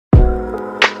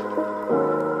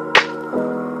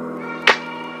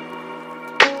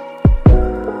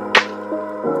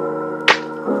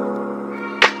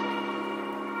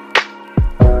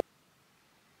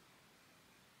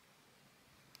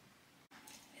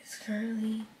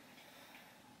currently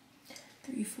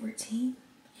 3:14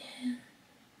 and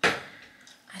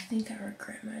I think I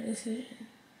regret my decision.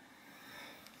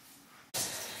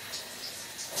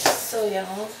 So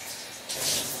y'all,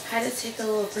 I had to take a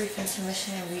little brief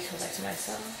intermission and recollect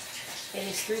myself. It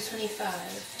is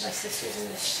 3:25. My sister's in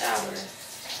the shower.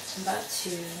 I'm about to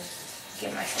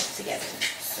get myself together.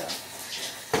 So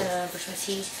I'm gonna brush my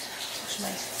teeth, wash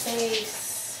my face,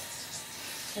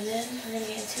 and then we're gonna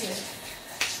get into it.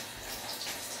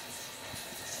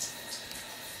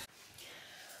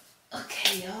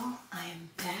 Okay, y'all, I am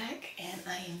back and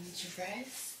I am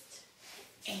dressed,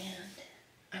 and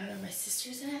I don't know where my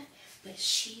sister's at, but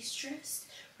she's dressed.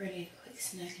 We're gonna get a quick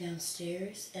snack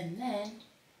downstairs and then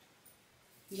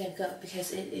we gotta go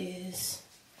because it is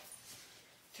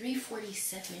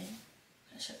 3:47. I'm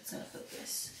not sure if it's gonna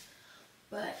focus,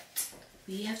 but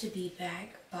we have to be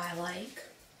back by like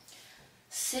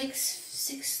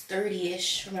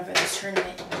 6:30ish. Remember this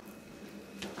tournament.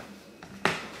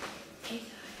 Hey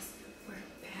guys, we're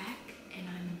back and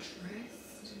I'm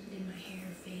dressed, did my hair,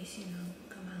 face, you know,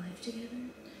 got my life together,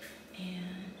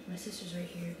 and my sister's right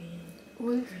here being.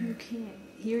 What if you can't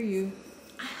hear you?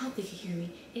 I hope they can hear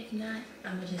me. If not,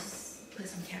 I'm gonna just put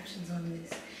some captions on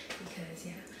this because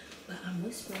yeah. But I'm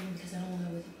whispering because I don't want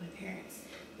to wake up my parents.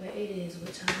 But it is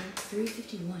what time?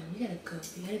 3:51. We gotta go.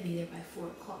 We gotta be there by 4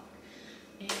 o'clock.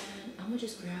 And I'm gonna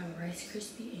just grab a Rice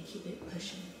Krispie and keep it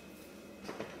pushing.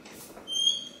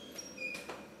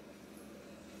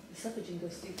 The sucker didn't go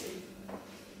stupid.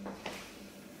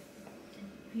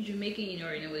 If you're Jamaican, you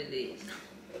already know what it is.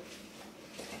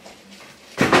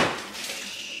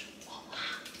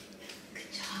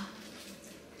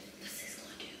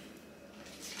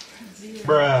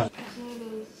 Bruh.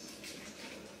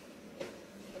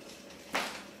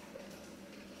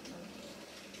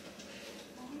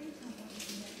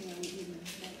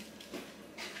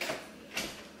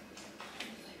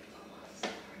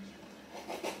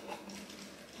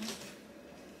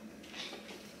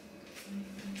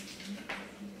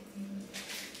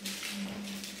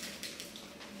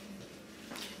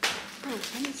 Oh,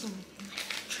 I need some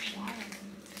water.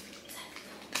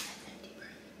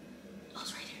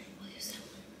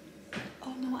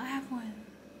 Oh no, I have one.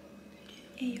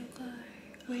 In your car.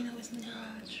 Wait, no, it's in the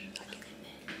garage.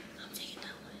 I'm taking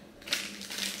that one.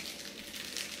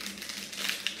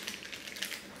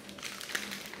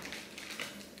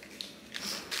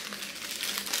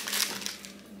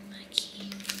 My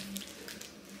key.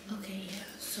 Okay, yeah,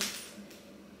 so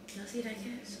y'all see that,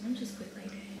 guys? I'm just quick like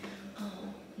that.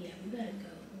 Yeah, we gotta go.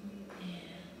 And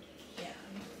yeah,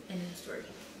 end of the story.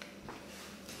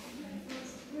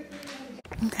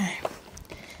 Okay.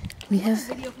 We have a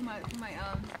video for my what's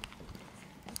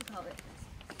it called?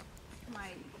 My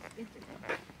Instagram.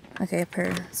 okay,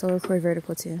 so we'll record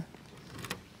vertical too.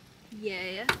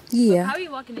 Yeah. Yeah. So how are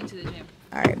you walking into the gym?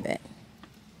 Alright, bet.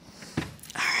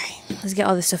 Alright, let's get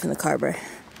all this stuff in the car, bro.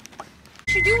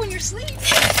 What you do when you're asleep?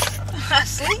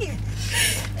 Asleep.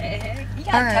 Hey, you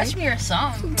gotta touch me or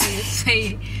something for me to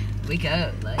say wake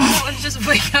up. Like, you don't want to just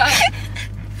wake up.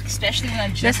 Especially when I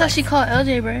just That's how she called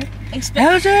LJ, bro.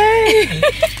 LJ!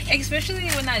 Especially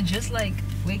when I just like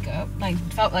wake up,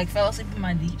 fell asleep in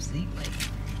my deep sleep. Like,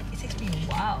 it takes me a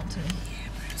while to.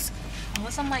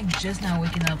 Unless I'm like just now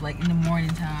waking up, like in the morning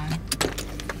time.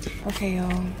 Okay,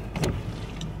 y'all.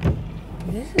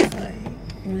 This is like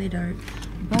really dark,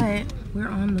 but we're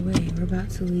on the way. We're about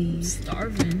to leave. I'm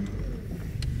starving.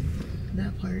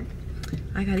 That part.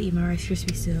 I gotta eat my Rice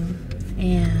Krispie still,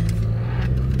 and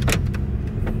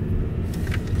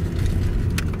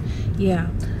yeah.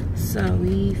 So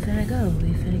we finna go.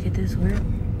 We finna get this work,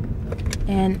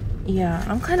 and yeah,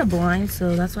 I'm kind of blind,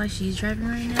 so that's why she's driving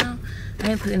right now.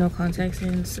 I ain't putting no contacts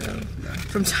in, so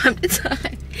from time to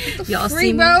time, y'all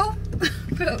see me. Bro.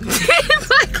 My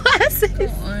glasses. Dude,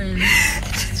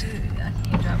 I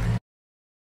can't drop it.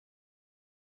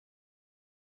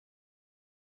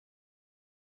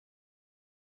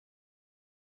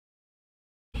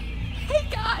 Hey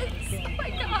guys! Oh my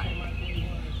god!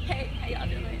 Hey, how y'all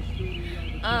doing?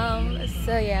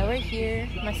 So yeah, we're here.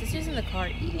 My sister's in the car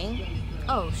eating.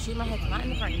 Oh shoot, my head's not in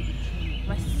the front.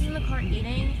 My sister's in the car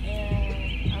eating,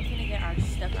 and I'm gonna get our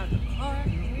stuff out of the car.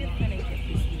 We're gonna get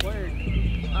this work.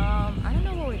 I don't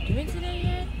know what we're doing today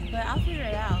yet, but I'll figure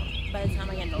it out by the time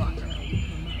I get in the locker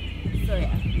room. So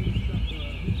yeah.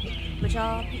 But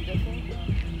y'all peep this thing.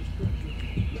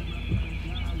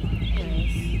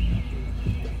 Anyways.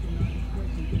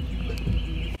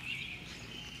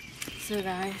 So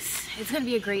guys, it's gonna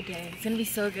be a great day. It's gonna be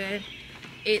so good.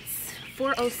 It's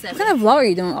 4:07. What kind of vlog are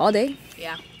you doing all day?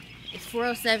 Yeah, it's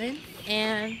 4:07,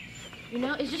 and you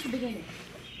know, it's just the beginning.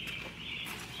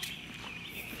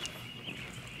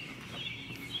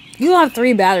 You don't have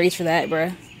 3 batteries for that,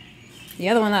 bruh. The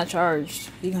other one not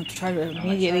charged. You have to charge it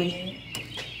immediately.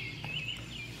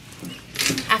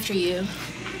 After you.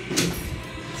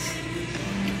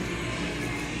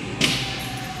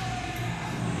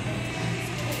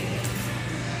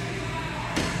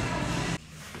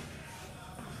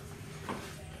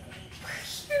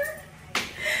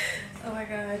 Oh my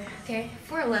god. Okay,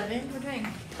 4:11. We're doing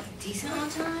decent on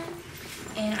time.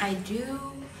 And I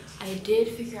did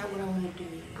figure out what I want to do.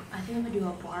 I think I'm gonna do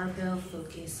a barbell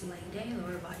focus leg day,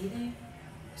 lower body day.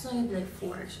 It's only gonna be like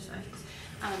 4 exercises.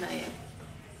 I don't know yet.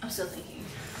 I'm still thinking.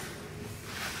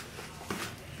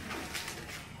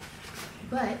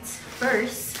 But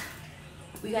first,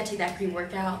 we gotta take that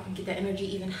pre-workout and get that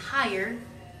energy even higher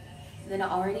than it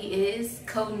already is.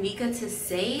 Code Nika to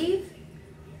save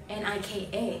and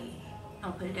IKA.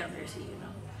 I'll put it down there so you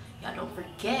know. Y'all don't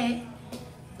forget.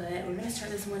 But we're gonna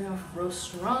start this morning off real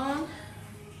strong.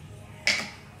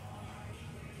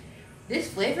 This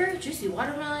flavor, juicy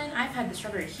watermelon. I've had the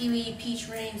strawberry kiwi, peach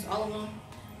rings, all of them.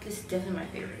 This is definitely my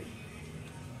favorite.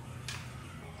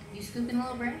 You scooping a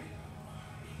little, bread?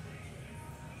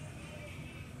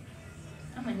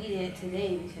 I'm gonna need it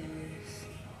today because.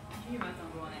 You might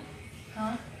not want it.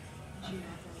 Huh? You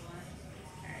might not want it.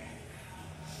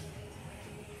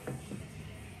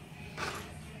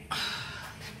 I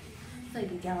feel like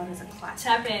the gallon is a classic.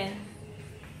 Tap in.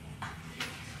 Oh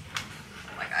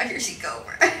my god, here she go,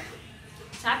 bro.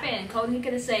 Tap in. Code Nika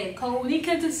to save. Code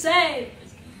Nika to save.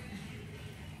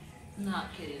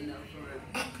 Not kidding though, for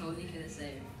real. Code Nika to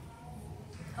save.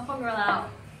 Help a girl out.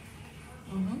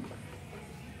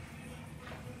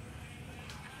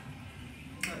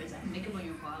 Or is that makeup on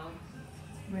your bottle?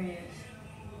 Where it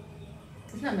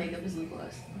is. It's not makeup, it's lip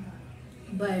gloss.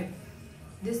 But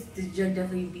this jug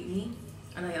definitely beat me.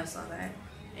 I know y'all saw that.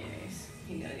 Anyways,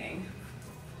 you know the game.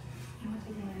 I'm gonna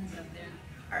take my hands up there.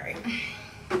 Alright.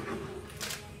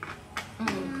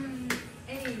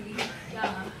 Hey,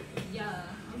 yeah.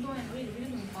 We're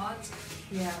doing quads.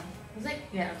 Yeah. Was it?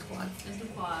 Yeah, it's quad. Let's do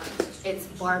quads. It's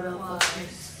barbell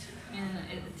focused. And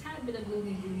a tad bit of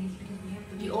gloomy because we have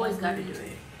to. You always gotta do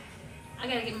it. I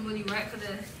gotta get my booty right for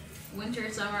the winter,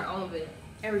 summer, all of it.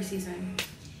 Every season.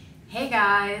 Hey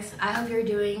guys, I hope you're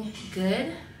doing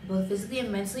good, both physically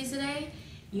and mentally today.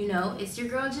 You know, it's your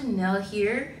girl Janelle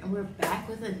here, and we're back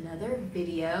with another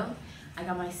video. I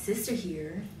got my sister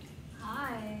here.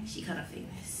 Hi. She kind of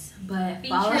famous, but Featured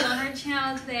follow on her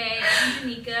channel today. I'm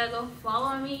Jhneika. Go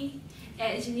follow me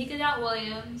at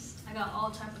jhnealwilliams. I got all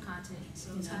type of content,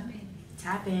 so tap in.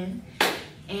 Tap in.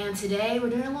 And today we're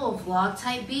doing a little vlog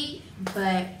type beat,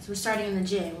 but we're starting in the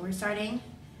gym. We're starting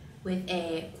with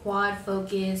a quad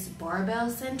focused barbell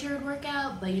centered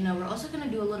workout, but you know, we're also gonna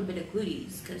do a little bit of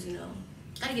glutes because you know,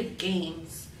 gotta get the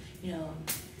gains, you know.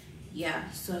 Yeah,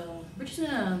 so we're just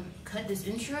gonna cut this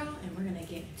intro and we're gonna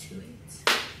get to it.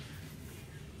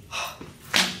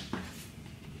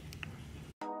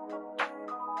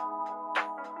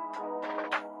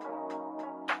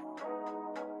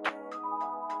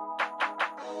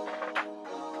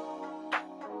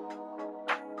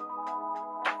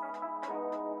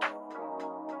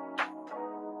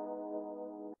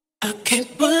 I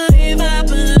can't believe I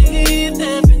believed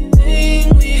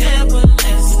everything we had was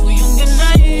less. So young and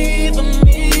naive of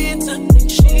me to think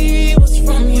she was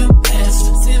from your past.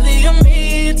 Silly of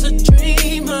me to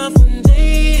dream of one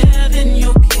day having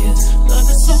your kids. Love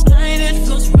is so blind, it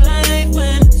feels right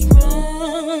when it's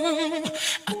wrong.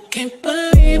 I can't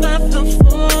believe I fell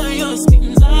for your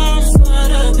schemes. I'm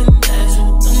smarter than that.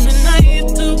 Dumb and naive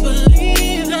to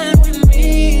believe that with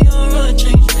me you're a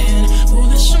changed man.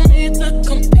 Foolish of me to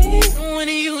compete when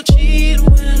you cheat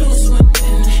when who's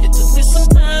swimming. It took me some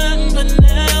time, but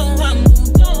now I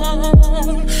moved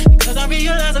on because I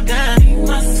realized I gotta hate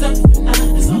myself.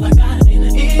 That's all I got in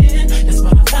the end. That's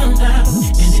what I found out,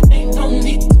 and it ain't no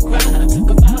need to cry. I took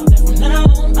a vow that from now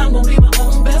on I'm gonna be my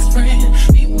own best friend.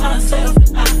 Be myself,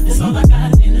 that's all I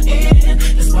got in the end.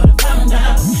 That's what I found out.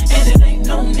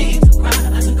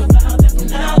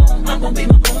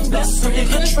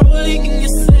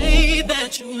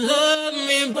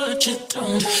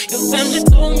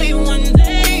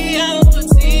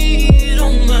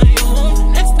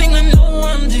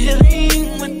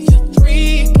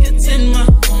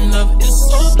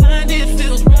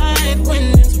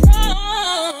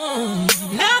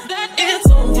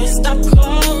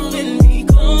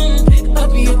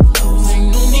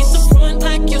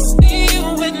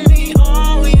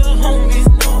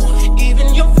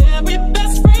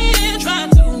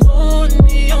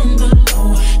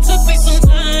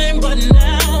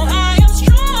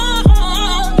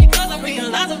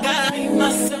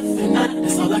 and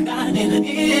that's all I got in the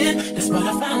end. That's what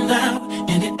I found out,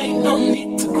 and it ain't no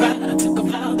need to cry. I took a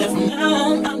vow that from now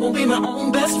on I'm gonna be my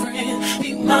own best friend.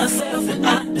 Be myself and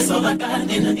that's all I got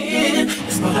in the end.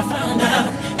 That's what I found out,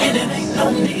 and it ain't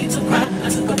no need to cry. I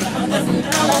took a vow that from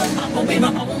now on I'm gonna be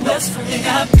my own best friend.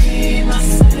 I be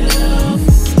myself.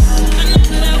 I know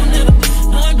that I will never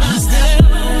disappoint myself.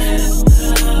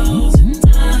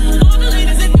 All the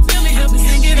ladies, if you feel me, help me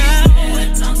sing it out.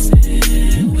 I'm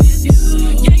sitting with you.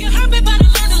 Yeah, you hurt me, but I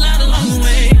learned a lot along the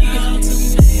way.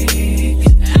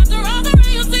 After all the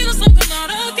rain, you see the sun come out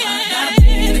again. I be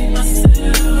myself.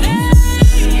 Hey,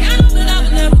 I know that I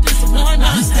will never disappoint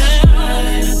myself.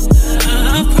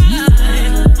 I'm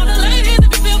crying. All the ladies, if you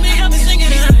feel me, help me sing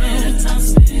it out. I'm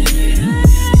sitting with you.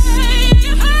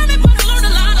 You hurt me, but I learned a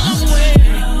lot along the way.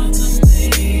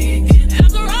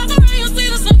 After all the rain, you see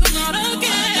the sun come out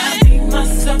again. I be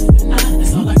myself, and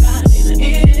that's all I got in the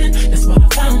end. That's what I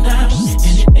found out,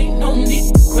 and it ain't no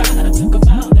need to cry. I took a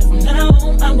vow that from now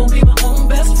on I'm gonna be my own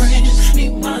best friend. Be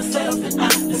myself, and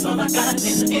that's all I got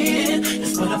in the end.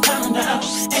 That's what I found out,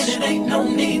 and it ain't no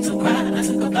need to cry. I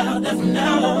took a vow that from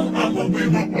now on I'm gonna be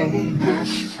my own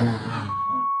best friend.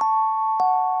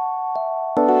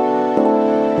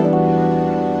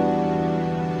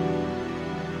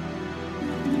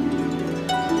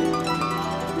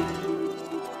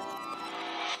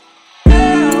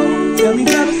 Tell me,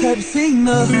 fellas, have you seen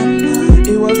her?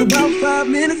 It was about 5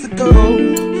 minutes ago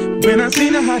when I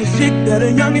seen the hottest chick that a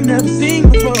youngin' never seen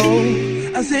before.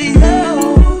 I say, yo,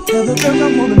 tell the girls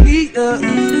I wanna meet her.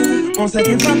 On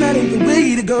second thought, that ain't the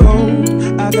way to go.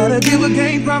 I gotta give her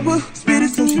game proper, spit it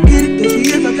so she get it. There she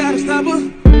is, I gotta stop her.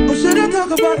 Or should I talk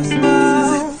about her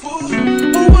smile?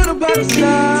 Or what about her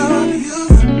style?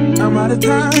 I'm out of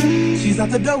time, she's out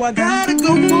the door, I gotta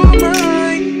go for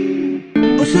mine.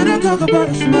 Or should I talk about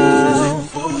her smile?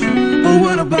 Or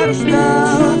what about her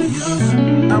style?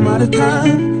 I'm out of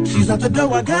time, she's out the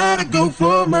door, I gotta go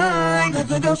for mine. Let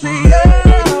the girl say,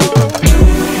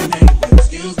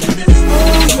 excuse me, miss.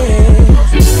 Oh,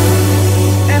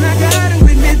 yeah. And I gotta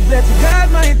admit that you got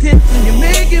my attention. You're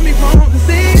making me want to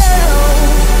say, oh.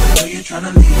 I know you're trying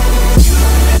to leave, excuse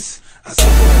me, miss. I saw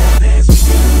you dance with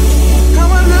you. How I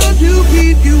love you,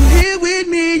 keep you here with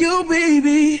me, yo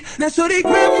baby. Now so they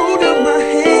grab hold of my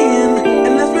hand,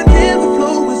 and let's pretend the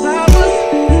flow is ours.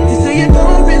 You say you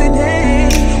don't really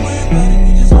dance,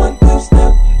 just one, two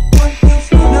step, one, two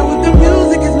step. Now with the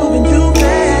music is moving too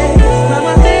fast, grab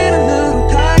my hand a little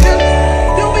tighter.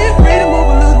 Don't be afraid to move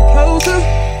a little closer.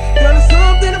 Girl, there's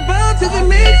something about you that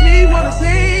makes me wanna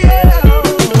say,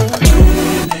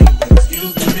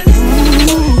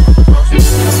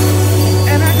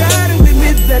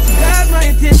 that you got my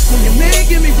attention, you're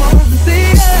making me want to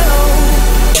say, oh.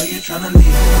 I know you're trying to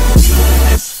leave,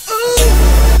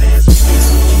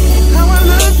 how I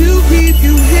love you, keep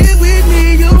you here with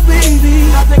me, yo baby.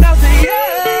 I think I'll say,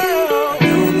 oh. I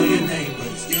don't know your name,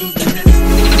 but excuse me, miss.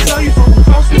 I saw you from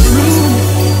across the room,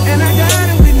 and I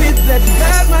gotta admit that you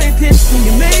got my attention,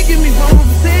 you're making me want to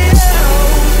say,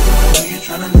 oh. I know you're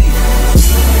trying to leave,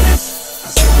 I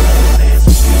saw you dance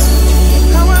with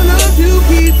you. How I love you,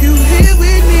 keep you here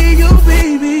with me, yo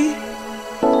baby.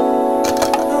 I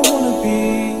wanna be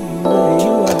where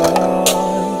you are.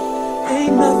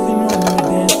 Ain't nothing wrong with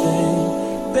dancing,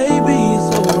 baby, it's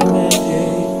so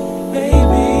romantic.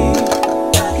 Baby,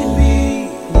 I can be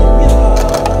in your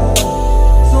heart.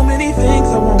 So many things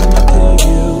I wanna tell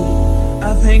you. I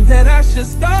think that I should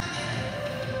start.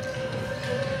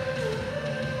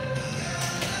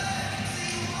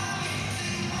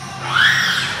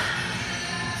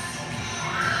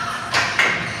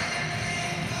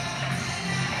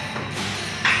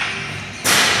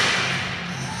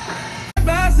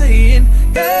 Saying,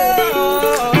 oh,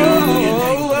 yeah.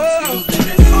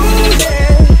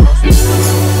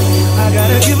 I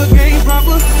gotta give her game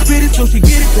proper, spit it so she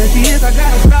get it. There she is, I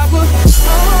gotta stop her.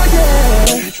 Oh yeah.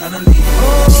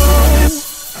 Oh,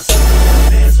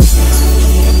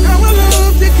 how I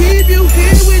love to keep you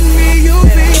here with me, you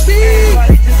baby.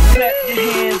 Everybody just clap your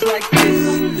hands like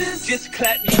this. Just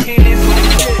clap your hands like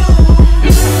this.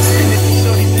 And if the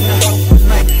shorty's in the house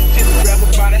tonight, just grab her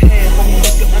by the hand, homie,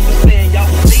 make her understand y'all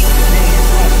make the hands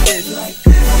like this.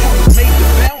 Y'all make the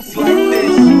bounce like this.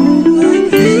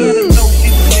 Let her know she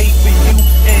was made for you,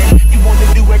 and you wanna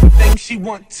do everything she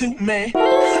want to, man.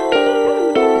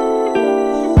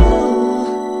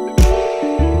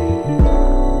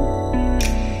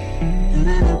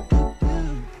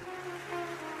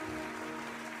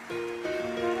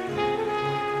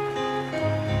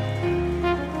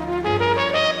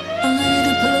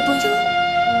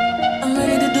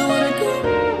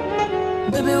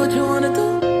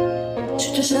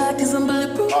 Just like cause I'm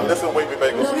bulletproof. Oh, this is Wavy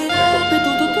Bagel. Love it up,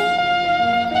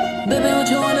 baby, what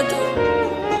you wanna do?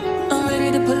 I'm ready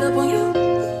to pull up on you.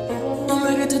 I'm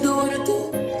ready to do what I do.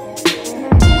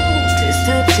 This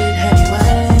type shit have you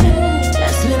wildin'.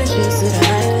 Last minute shit to the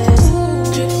highlights.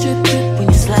 Drip, drip, drip when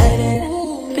you sliding.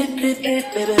 Bip, bip, bip,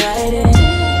 baby, ride it.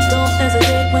 Don't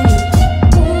hesitate when you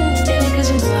in it cause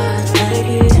you know I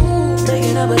like it.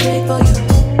 Taking up a date for you.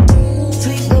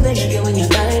 Sweet baby, like it when you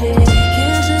bite it.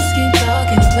 Can't just keep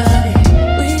talking about it.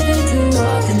 We need to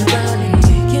talking about it.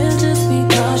 Can't just be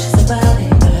cautious about it.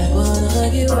 I wanna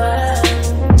hug you out.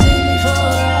 Take me for a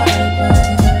ride, boy.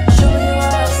 Show me your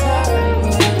outside,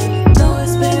 boy. Know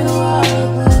it's been a while,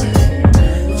 boy.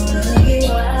 I wanna hug you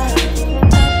out.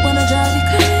 I wanna drive you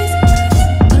crazy.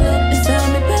 Pull up inside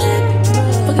me, baby.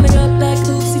 Fucking it up like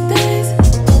Lucy Days.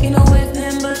 Ain't no ifs,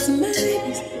 and buts, and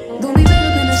maybes. Don't be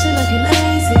wrapped in that shit like you're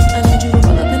lazy. I need you to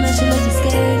roll up in that shit like you're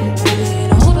skating.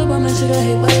 Ain't a hold up on that shit, I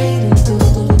hate waiting.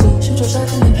 Shoot your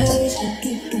shot and be patient.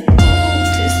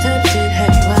 This type shit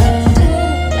have you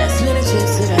wildin'. Last minute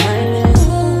trips to the highlands.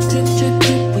 Drip, drip,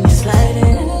 drip when you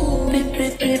sliding. Bip,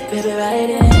 bip, bip, baby,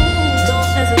 ride it. Don't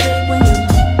hesitate when you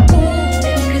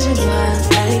cause you know I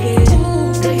like it.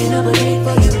 Taking up a date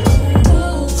for you.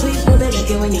 Sweet baby, like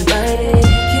it when you bite it.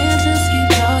 Can't just keep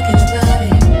talking about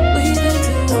it. We need to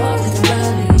talking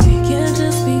about it. Can't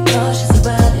just be cautious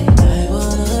about it. I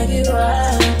wanna hug you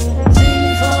out. Take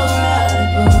me for a ride,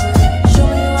 boy. Show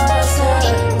me your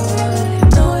outside, boy.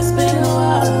 Know it's been a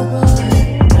while, boy.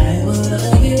 I wanna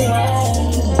hug you out.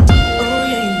 Oh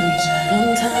yeah, you know you try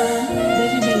one time.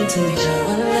 Baby, bring it to me, try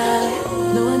one lie.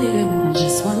 No, I need it more than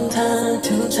just one time,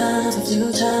 2 times, a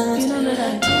few times. You know that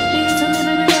I need it to me,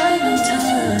 baby, right one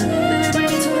time. Baby,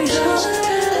 bring it to me, try one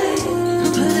lie. I'm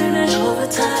putting it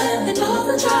overtime and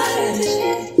overdrive.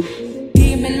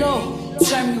 Dímelo,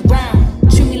 turn me round,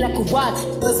 treat me like a watch,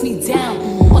 bust me down.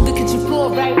 On the kitchen floor,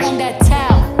 right on that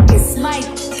towel. It's my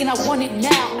and I want it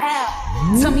now. Ow.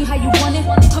 Tell me how you want it.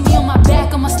 Put me on my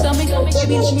back, on my stomach.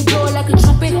 Baby, let me blow it like a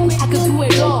trumpet. I could do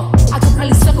it all. I could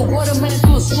probably suck a watermelon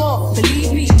through a straw.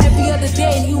 Believe me, every other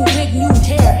day you make new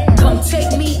hair. Come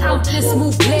take me out this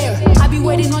smooth glare. I be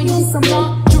waiting on you some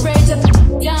long. Durage up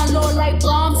down low like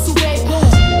bombs. Suede boom.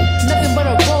 Nothing but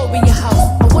a robe in your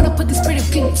house. I wanna put these pretty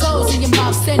pink toes in your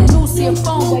mouth. Send news to your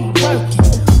phone while you working.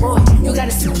 Boy, you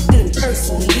gotta see it in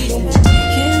person. Believe me.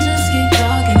 Can't just keep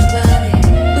talking about it.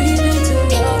 We need to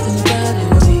talking about it.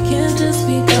 We can't just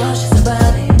be cautious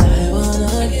about it. I wanna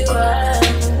hug you out.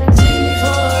 Take me for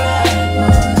a ride,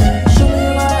 boy. Show me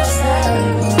your outside,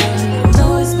 boy.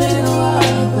 Know it's been a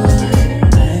while, boy.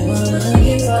 I wanna hug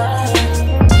you out.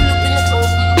 Look in the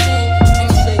clothes, let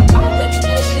me say, oh, baby, do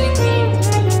that shit again.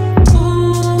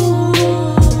 Ooh, yeah.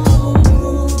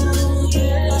 Yeah,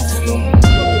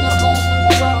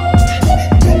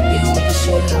 make the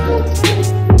shit hot.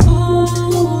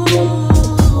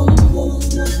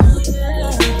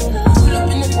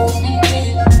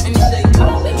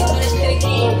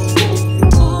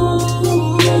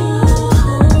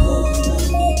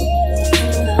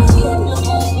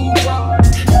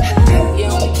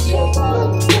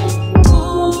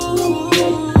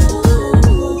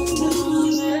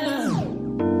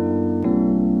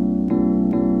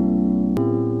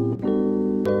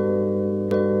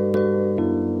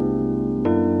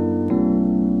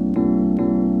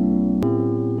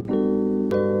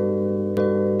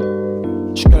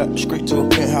 Straight to a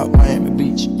penthouse, Miami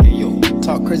Beach. Yeah, yo,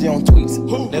 talk crazy on tweets.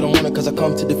 They don't want it cause I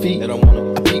come to defeat. They don't want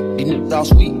it. I peep, these niggas all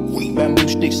sweet. Bamboo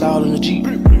sticks all in the Jeep.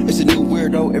 It's a new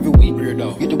weirdo every week.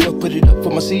 Get the work, put it up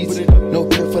for my seeds. No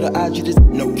care for the IG, just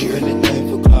no care. Do anything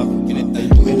for club. They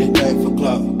do anything for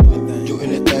club. Do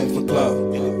anything for club.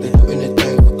 They do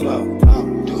anything for club.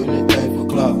 Do anything for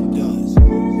club.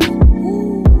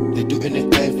 They do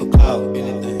anything for club. Do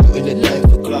anything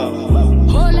for club.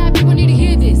 Whole lot of people need to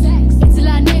hear this. It's a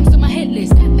lot of names on my hit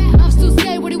list. I'm still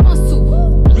say what he wants to.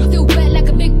 Still wet like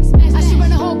a big. I should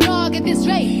run a whole blog at this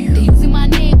rate. They using my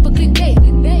name for clickbait.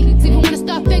 Even wanna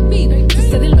start fake beef. Just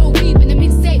sell a little weep in the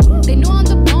mixtape. They know I'm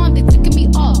the bomb, they ticking me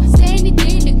off. Say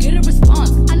anything to get a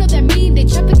response. I know that mean they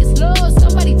traffic is slow.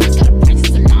 Somebody just gotta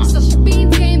practice along. So she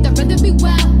being tame, they'd rather be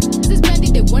wild. This is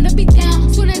bendy, they wanna be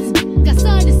down. Soon as this got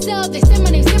something to sell, they say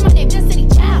my name, Destiny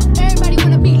Child. Everybody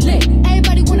wanna be lit,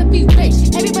 everybody wanna be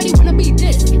rich, everybody wanna be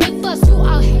this. If us you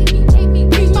out, hate me,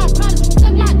 bring my product,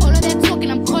 suck my all of that talking,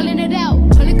 I'm calling it out.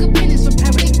 Public opinions from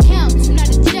private accounts. You not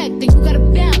a check, then you gotta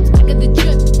bounce. I got the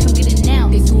drip, come get it now.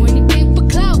 They do anything for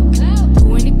clout.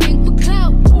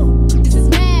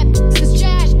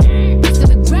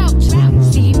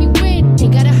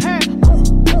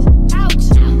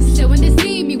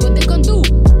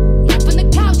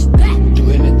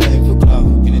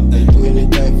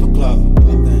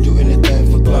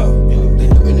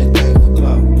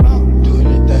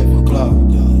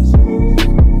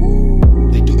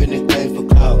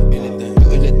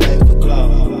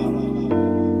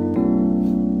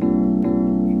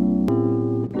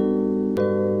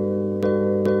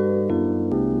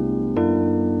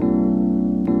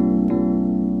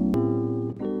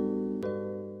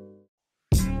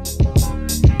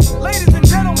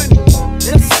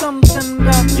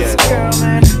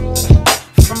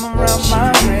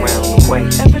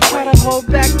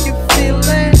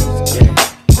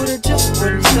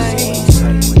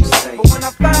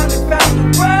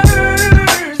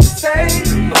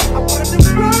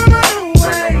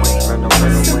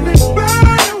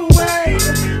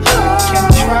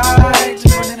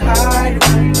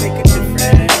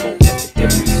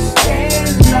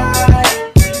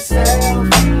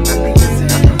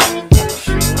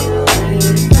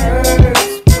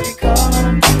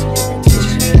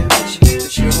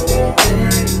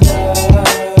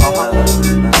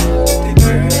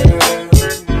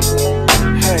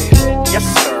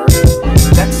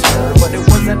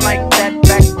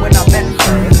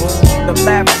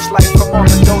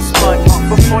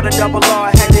 double R,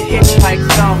 had the hitchhike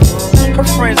zone. Her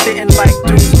friends didn't like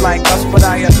dudes like us, but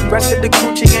I arrested the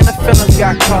Gucci and the feelings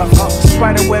got caught.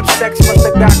 Spiderweb sex must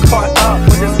have got caught up,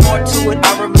 but there's more to it.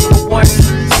 I remember once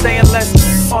saying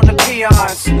let's on the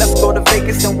peons. Let's go to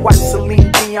Vegas and watch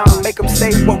Celine Dion. Make them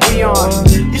say what we on.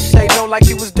 You say no like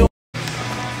you was doing.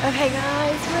 Okay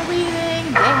guys, we're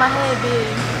leaving. Dang, my head big.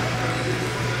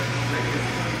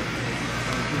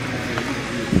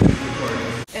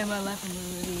 And my life movie.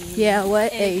 Yeah,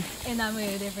 what? Hey. And I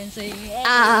made a difference. So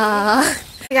yeah.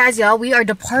 Hey guys, y'all, we are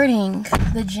departing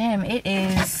the gym. It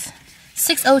is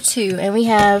 6:02 and we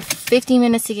have 15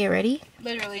 minutes to get ready.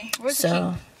 Literally. Where's the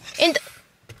So, key? You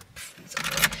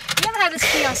gotta have this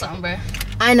key on something, bro.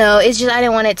 I know, it's just I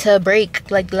didn't want it to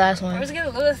break like the last one. Where's it gonna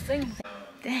little thing?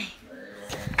 Dang.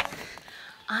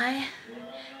 I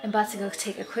am about to go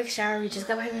take a quick shower. We just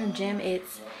got back from the gym.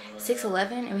 It's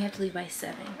 6:11 and we have to leave by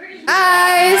 7.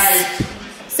 Guys,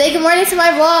 say good morning to my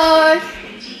vlog.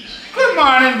 Good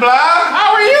morning, vlog.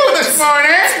 How are you this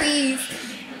morning? Please.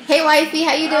 Hey wifey,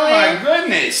 how you doing? Oh my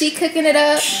goodness. She cooking it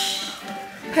up.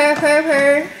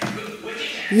 Purr.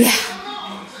 Yeah.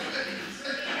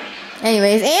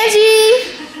 Anyways, Angie,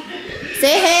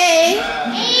 say hey.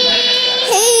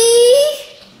 Hey.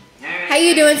 How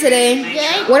you doing today?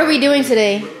 Good. What are we doing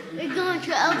today? We're going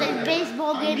to Elden's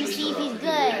baseball game to see if he's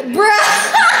good.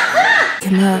 Bruh.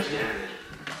 Come up.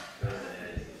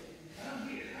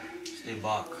 Stay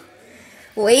back.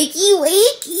 Wakey.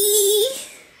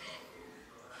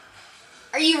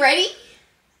 Are you ready?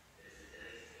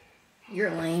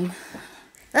 You're lame.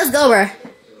 Let's go, bruh.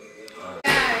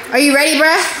 Are you ready,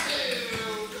 bruh?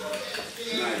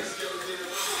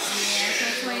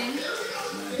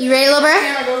 You ready, little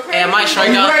bruh? Hey, I might strike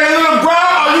out. Are you ready, little bro?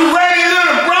 Are you ready,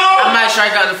 little bro? I might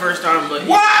strike out the first time, but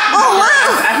What? Oh,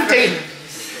 wow.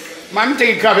 I'm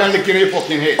taking a copy and licking your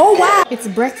fucking head. Oh, wow. It's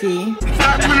breathy. Hey,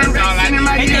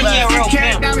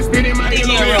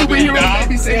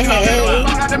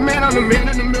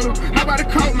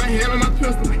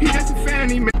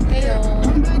 y'all.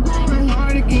 I'm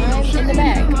in the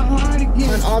back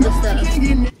on all the stuff.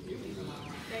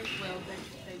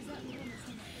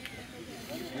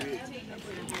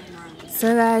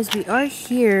 So guys, we are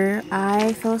here.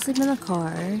 I fell asleep in the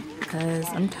car because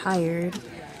I'm tired.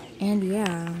 And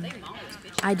yeah,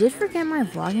 I did forget my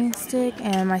vlogging stick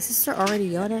and my sister already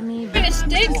yelled at me. Get a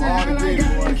stick.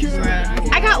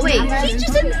 I got, wait. She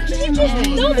just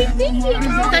don't be thinking, bro.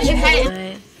 I thought you had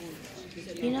it.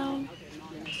 But, you know,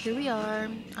 here we are.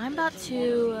 I'm about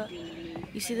to,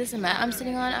 you see this mat I'm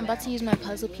sitting on? I'm about to use my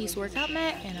puzzle piece workout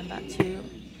mat and I'm about to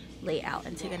lay out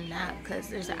and take a nap because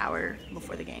there's an hour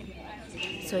before the game.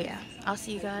 So yeah, I'll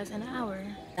see you guys in an hour.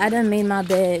 I done made my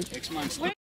bed.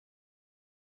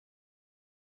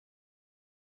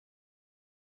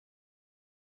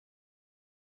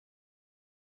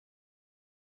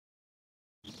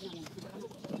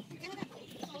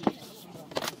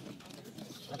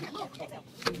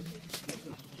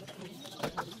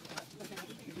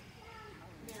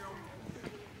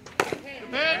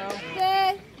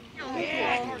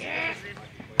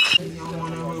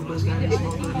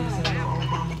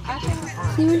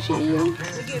 See what she eating?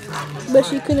 But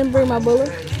she couldn't bring my bullet.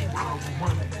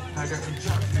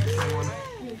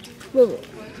 Look,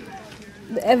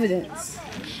 the evidence.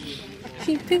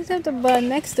 She picked up the bun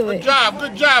next to it.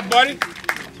 Good job, buddy.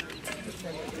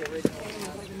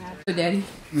 Daddy.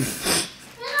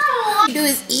 All you do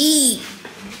is eat.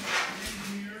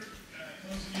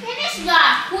 Hey, this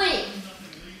guy quit.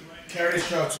 Carry the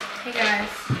shots. Hey guys,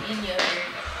 in yogurt.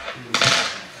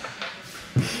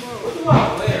 what do I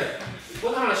wear?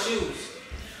 What kind of shoes?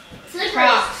 Slippers.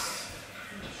 Crocs.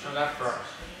 I got Crocs.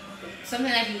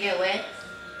 Something that can get wet.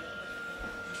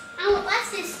 Oh,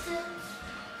 what's this stuff?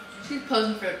 She's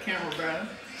posing for the camera, bro.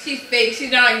 She's fake.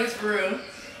 She's not like this for real.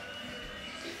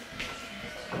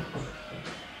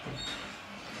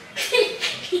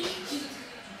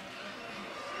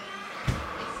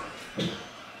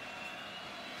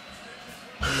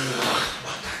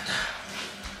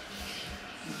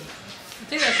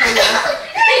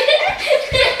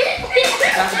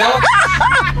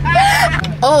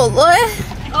 Oh Lord!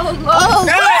 Oh Lord! Oh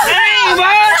God dang, bro!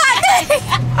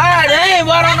 God dang,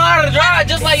 bro! I don't know how to drive.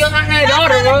 Just like your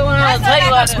daughter, bro. When I tell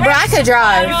you like that. Bro, I could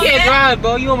drive. You can't drive,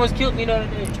 bro. You almost killed me the other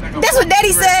day. That's what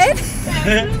Daddy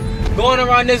said. Going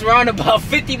around this roundabout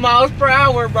 50 miles per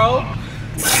hour, bro.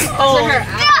 Oh.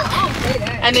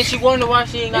 And then she wonder why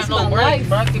she ain't got no brakes,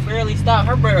 bro. I could barely stop.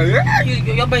 Her brake,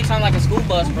 your brakes sound like a school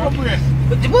bus, bro.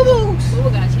 With the boo-boos.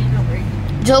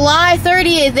 July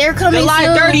 30th, they're coming July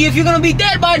soon. 30th, you're gonna be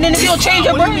dead by then if you don't change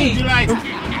your brakes.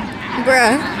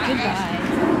 Bruh.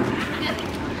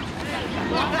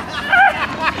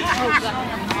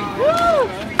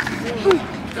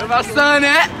 Where my son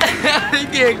at? He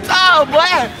getting tall,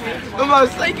 boy. Come on,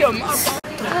 say your mama.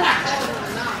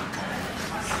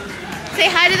 Say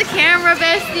hi to the camera,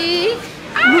 bestie.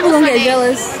 You gonna get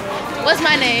jealous. What's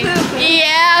my name?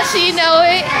 Yeah, she know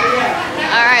it.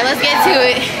 All right, let's get to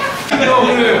it.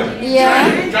 Yeah.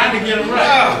 I'm trying to get him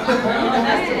right.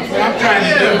 That's what I'm trying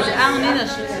to do. I don't need that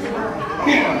shit.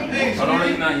 Oh, don't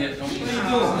eat none yet. Don't eat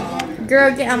none.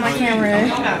 Girl, get on my camera.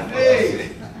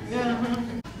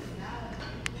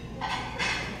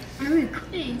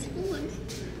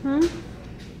 Huh?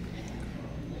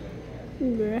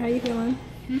 Girl, how you feeling?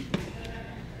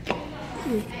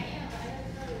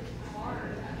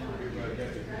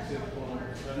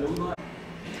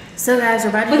 So guys, we're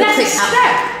about to do a quick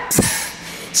out.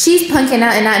 She's punking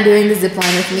out and not doing the zip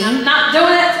line with me. I'm not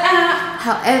doing it.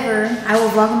 However, I will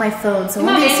vlog on my phone, so it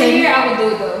won't Mom, be the same. here I would do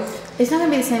it though. It's not gonna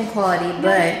be the same quality,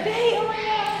 but Babe, oh my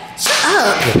God. shut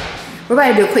up. We're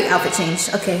about to do a quick outfit change.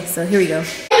 Okay, so here we go. No,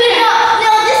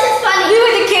 this is funny. You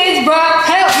with the kids, bro.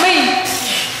 Help me.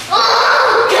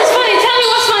 That's funny. Tell me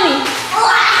what's funny.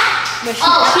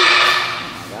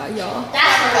 Y'all.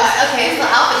 That's okay. So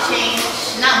outfit change,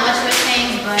 not much of a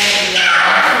change, but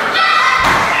yeah.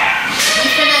 We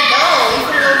finna go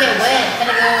get wet.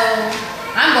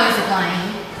 I'm going zip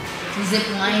lining. Zip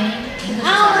lining. Is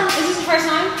this the first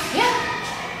time? Yeah.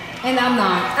 And I'm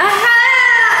not.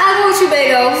 I'll go with you,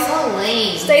 Bago. So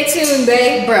lame. Stay tuned,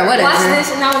 babe. Bro, whatever. Watch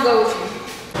this and I will go with you.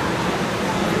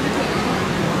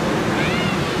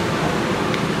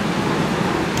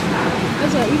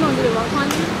 What's up? You gonna do the rock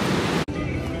climbing?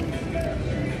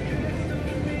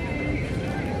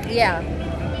 Yeah.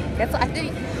 That's what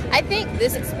I think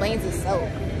this explains itself.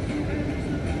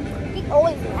 He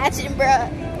always matching, bruh.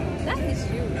 That is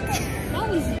you. That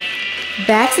was you.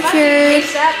 Back If I secured.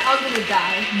 didn't that, I was gonna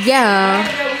die. Yeah.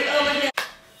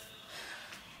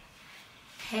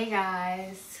 Hey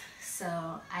guys. So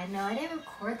I know I didn't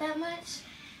record that much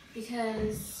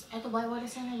because at the Whitewater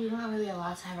Center we weren't really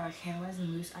allowed to have our cameras and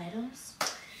loose items.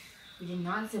 We did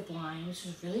not zip line, which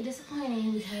was really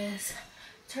disappointing because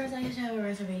turns out you have to have a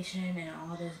reservation and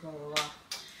all this blah blah blah.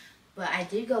 But I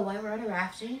did go whitewater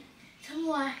rafting. Tell me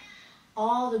why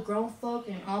all the grown folk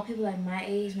and all people like my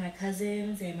age, my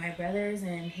cousins and my brothers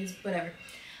and his whatever,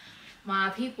 my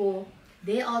people,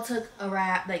 they all took a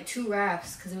raft, like 2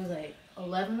 rafts, because it was like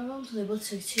 11 of them, so they both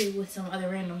took 2 with some other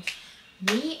randoms.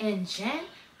 Me and Jen,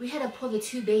 we had to pull the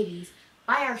 2 babies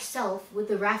by ourselves with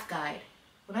the raft guide.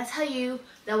 When I tell you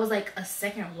that was like a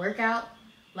second workout,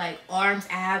 like arms,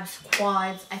 abs,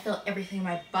 quads, I felt everything in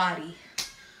my body.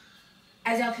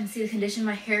 As y'all can see, the condition of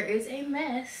my hair is a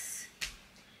mess.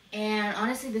 And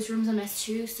honestly, this room's a mess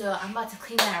too, so I'm about to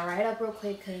clean that right up real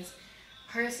quick because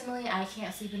personally, I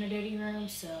can't sleep in a dirty room,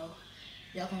 so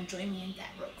y'all gonna join me in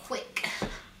that real quick.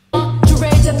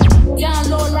 Down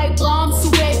low like bombs to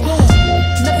red boom.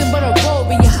 Nothing but a robe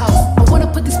in your house. I wanna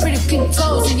put these pretty pink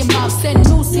toes in your mouth. Send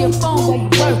news to your phone while you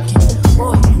working.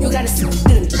 Boy, you gotta see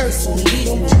it in person.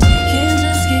 Can't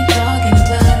just keep talking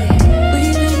about it. We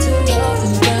need to talk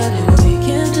about it. We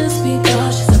can't just be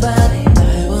cautious about it. I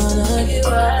wanna get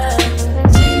right.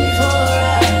 Take me for a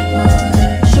ride, boy.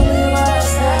 Show me why I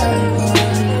started,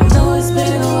 boy. Know it's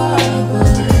been a while,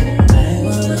 boy. I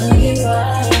wanna get right.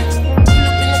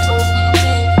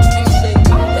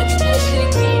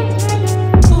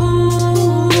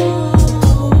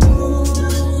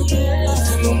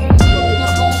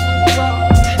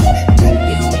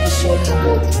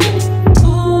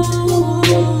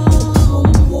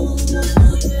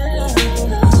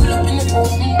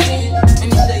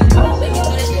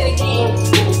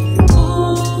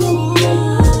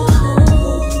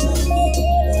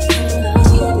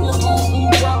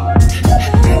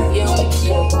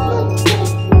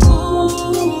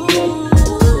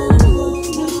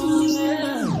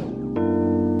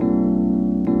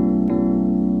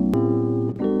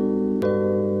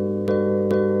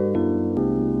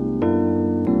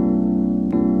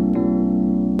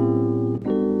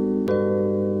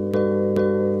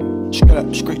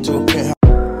 Straight to a penthouse.